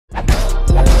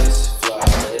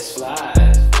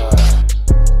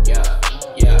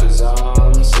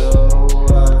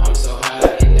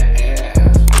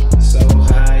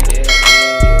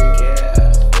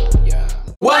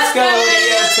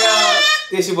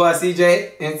your boy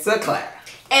CJ and Clara.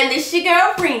 And this your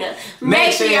girl RINA.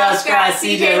 Make sure y'all subscribe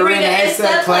CJ, RINA,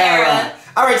 and Clara.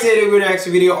 Alright, today we're gonna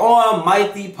actually video on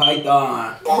Monty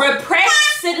Python.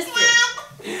 Repressed citizen.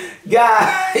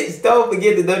 Guys, don't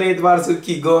forget to donate at the bottom so we can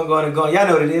keep going. Y'all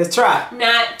know what it is. Try.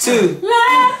 Not to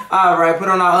laugh. Alright, put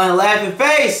on our unlaughing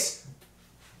face.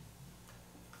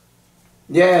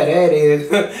 Yeah, that is.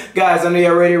 Guys, I know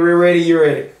y'all ready. We're ready. You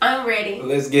ready? I'm ready.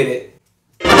 Let's get it.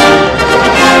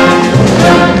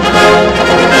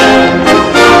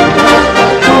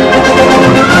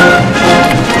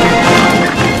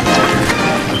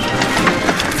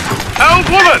 Old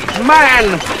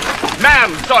woman!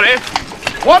 Ma'am, sorry.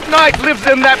 What knight lives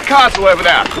in that castle over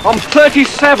there? I'm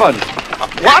 37.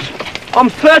 What? I'm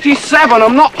 37,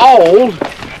 I'm not old.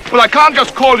 Well, I can't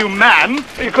just call you man.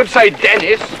 You could say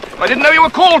Dennis. I didn't know you were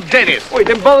called Dennis. Well, you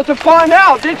didn't bother to find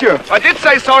out, did you? I did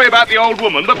say sorry about the old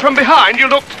woman, but from behind you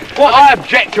looked... What I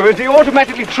object to is you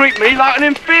automatically treat me like an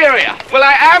inferior. Well,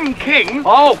 I am king.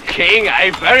 Oh, king,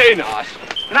 eh? Very nice.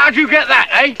 And how'd you get that,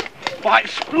 eh? By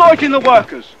exploiting the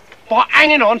workers. By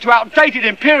hanging on to outdated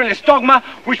imperialist dogma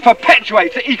which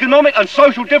perpetuates the economic and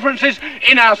social differences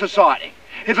in our society.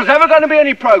 If there's ever going to be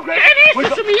any progress... Dennis,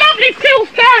 there's some lovely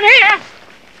filth down here.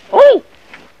 Oh,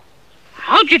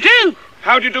 how'd you do?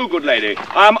 How do you do, good lady?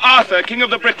 I am Arthur, King of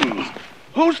the Britons.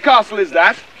 Whose castle is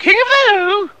that? King of the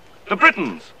who? The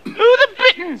Britons. Who are the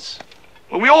Britons?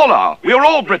 Well, we all are. We are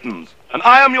all Britons. And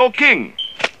I am your king.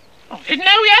 I didn't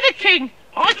know we had a king.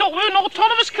 I thought we were an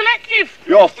autonomous collective.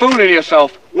 You're fooling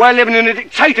yourself. We're living in a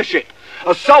dictatorship.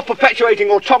 A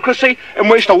self-perpetuating autocracy in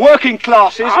which the working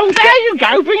classes... Oh, there you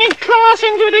go, bringing class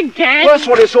into it again. That's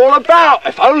what it's all about.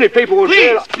 If only people would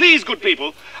realise... Please, good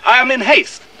people. I am in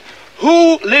haste.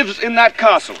 Who lives in that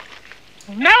castle?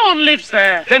 No one lives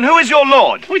there. Then who is your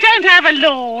lord? We don't have a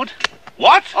lord.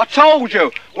 What? I told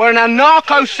you, we're an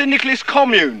anarcho-syndicalist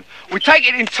commune. We take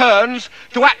it in turns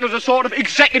to act as a sort of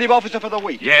executive officer for the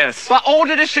week. Yes. But all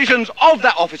the decisions of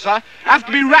that officer have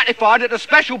to be ratified at a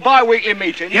special bi-weekly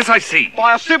meeting. Yes, I see.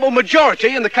 By a simple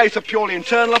majority in the case of purely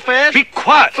internal affairs. Be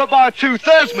quiet. But by a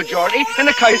 2/3 majority in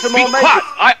the case of more Be quiet.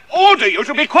 I order you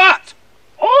to be quiet.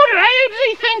 Order, who does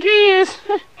he think he is?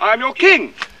 I am your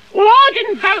king. Well, I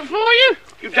didn't vote for you.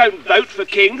 You don't vote for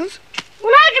kings.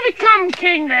 Well, how'd you become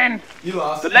king then? You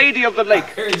lost. The Lady of the Lake.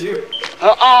 I heard you.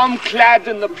 Her arm clad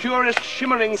in the purest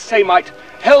shimmering samite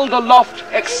held aloft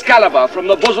Excalibur from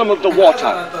the bosom of the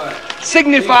water,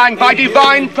 signifying by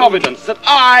divine providence that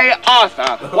I,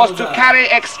 Arthur, was to carry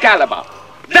Excalibur.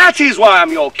 That is why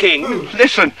I'm your king.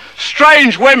 Listen,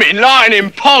 strange women lying in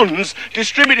ponds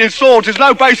distributing swords is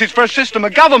no basis for a system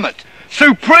of government.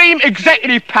 Supreme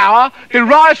executive power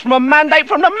derives from a mandate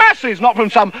from the masses, not from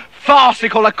some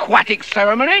farcical aquatic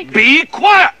ceremony. Be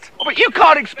quiet. But you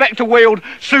can't expect to wield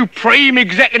supreme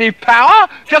executive power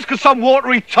just because some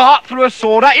watery tart threw a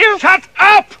sword at you. Shut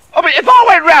up! I mean, if I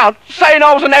went round saying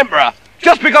I was an emperor,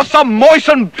 just because some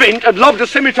moistened bint had lobbed a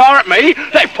scimitar at me,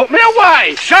 they'd put me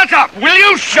away. Shut up! Will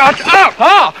you shut up?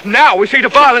 Ah, now we see the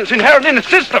violence inherent in the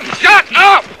system. Shut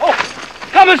up! Oh,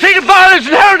 come and see the violence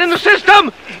inherent in the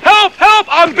system. Help, help,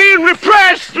 I'm being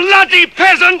repressed. Bloody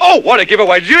peasant! Oh, what a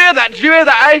giveaway. Did you hear that? Did you hear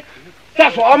that, eh?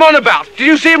 That's what I'm on about. Did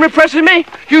you see him repressing me?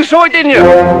 You saw it, didn't you?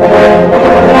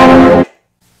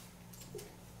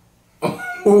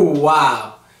 Oh,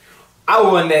 wow. I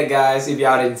won that, guys. If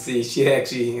y'all didn't see, she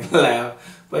actually laughed.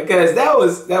 Because that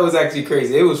was actually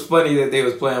crazy. It was funny that they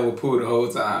was playing with Pooh the whole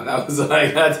time. That was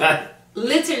like...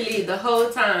 Literally the whole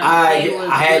time I they was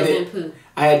building Pooh.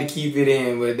 I had to keep it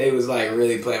in, but they was like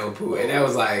really playing with Pooh. And that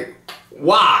was like,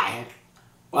 why?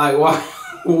 Like, why?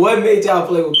 What made y'all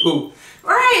play with Pooh?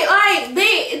 Right, like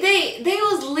they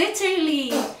was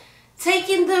literally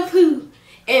taking the Pooh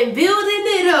and building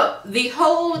it up the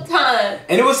whole time.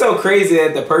 And it was so crazy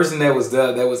that the person that was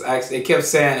actually, they kept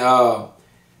saying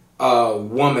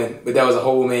woman, but that was a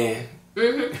whole man.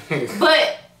 Mm-hmm.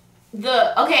 But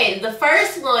the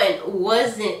first one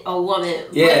wasn't a woman.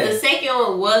 Yeah. But the second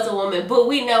one was a woman, but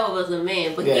we know it was a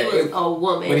man, but he was a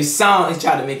woman. But he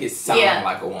tried to make it sound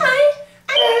like a woman.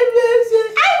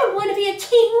 I would want to be a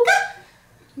king.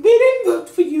 They didn't vote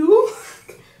for you.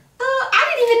 I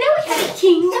didn't even know we had a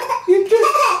king. You just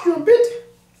strumpet.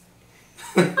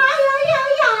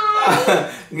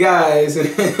 Guys,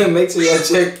 make sure y'all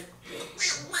check.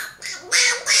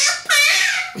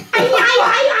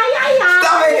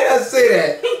 Stop making us say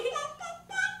that.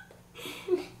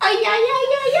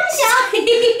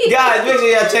 Guys, make sure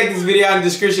y'all check this video out in the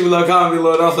description below, comment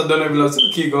below, and also donate below, so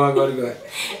keep going.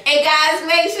 And guys,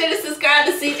 make sure to subscribe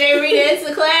to CJ, RINA,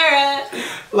 and Clara.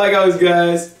 Like always,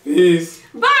 guys. Peace.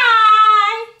 Bye.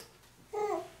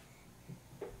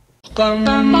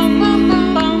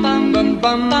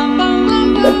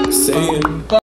 saying